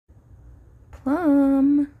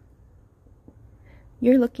Plum,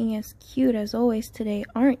 you're looking as cute as always today,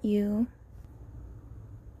 aren't you?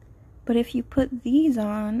 But if you put these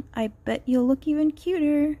on, I bet you'll look even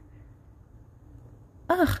cuter.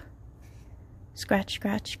 Ugh. Scratch,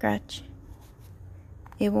 scratch, scratch.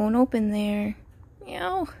 It won't open there.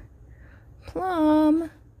 Meow.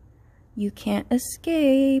 Plum, you can't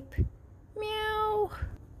escape. Meow.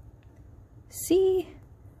 See?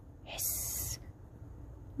 Yes.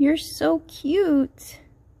 You're so cute.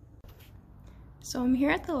 So I'm here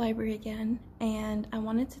at the library again, and I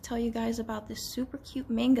wanted to tell you guys about this super cute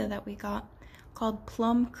manga that we got called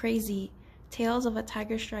Plum Crazy, Tales of a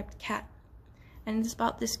Tiger-Striped Cat. And it's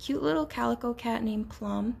about this cute little calico cat named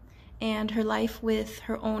Plum and her life with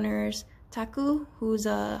her owners, Taku, who's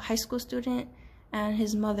a high school student, and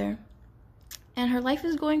his mother. And her life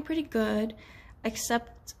is going pretty good,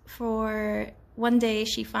 except for one day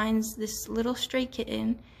she finds this little stray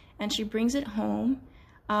kitten and she brings it home,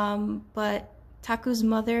 but Taku's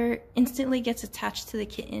mother instantly gets attached to the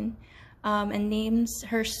kitten and names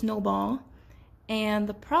her Snowball. And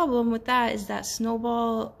the problem with that is that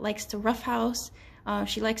Snowball likes to roughhouse.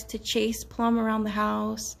 She likes to chase Plum around the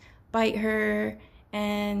house, bite her,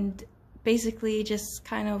 and basically just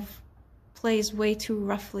kind of plays way too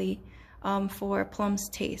roughly for Plum's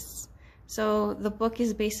tastes. So the book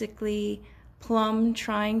is basically Plum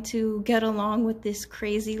trying to get along with this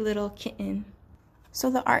crazy little kitten.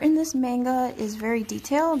 So the art in this manga is very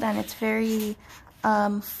detailed and it's very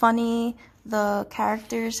funny. The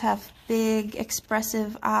characters have big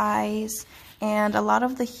expressive eyes, and a lot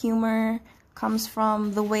of the humor comes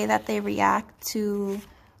from the way that they react to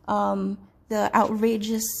the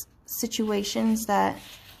outrageous situations that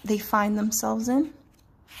they find themselves in.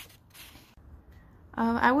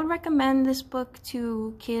 I would recommend this book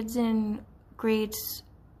to kids in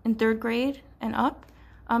third grade and up,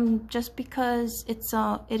 just because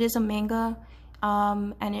it is a manga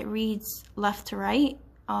and it reads left to right,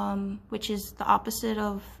 which is the opposite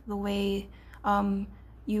of the way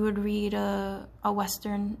you would read a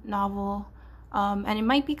Western novel. And it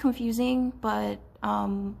might be confusing, but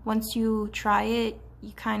once you try it,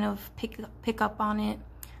 you kind of pick up on it.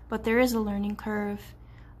 But there is a learning curve.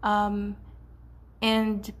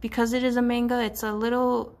 And because it is a manga,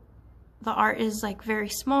 the art is like very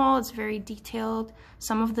small, it's very detailed.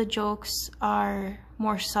 Some of the jokes are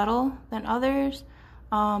more subtle than others.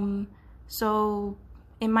 So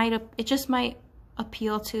it just might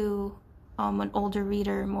appeal to an older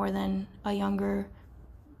reader more than a younger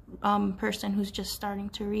person who's just starting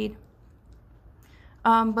to read.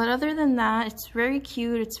 But other than that, it's very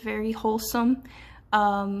cute, it's very wholesome.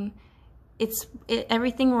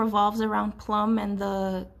 Everything revolves around Plum and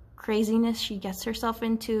the craziness she gets herself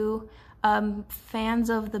into.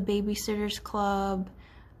 Fans of the Babysitter's Club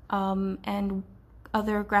and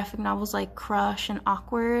other graphic novels like Crush and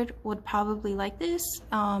Awkward would probably like this,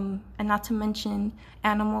 and not to mention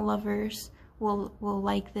animal lovers will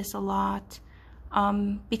like this a lot,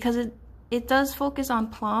 because it does focus on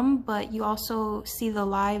Plum, but you also see the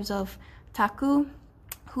lives of Taku,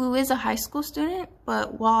 who is a high school student,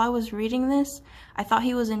 but while I was reading this, I thought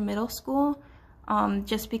he was in middle school,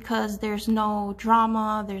 just because there's no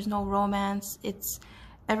drama, there's no romance,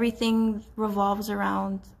 everything revolves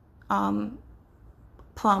around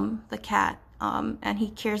Plum, the cat, and he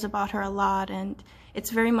cares about her a lot, and it's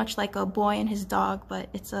very much like a boy and his dog, but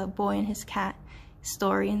it's a boy and his cat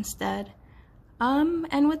story instead.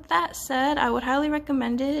 And with that said, I would highly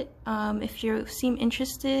recommend it. If you seem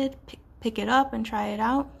interested, pick it up and try it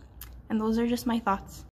out. And those are just my thoughts.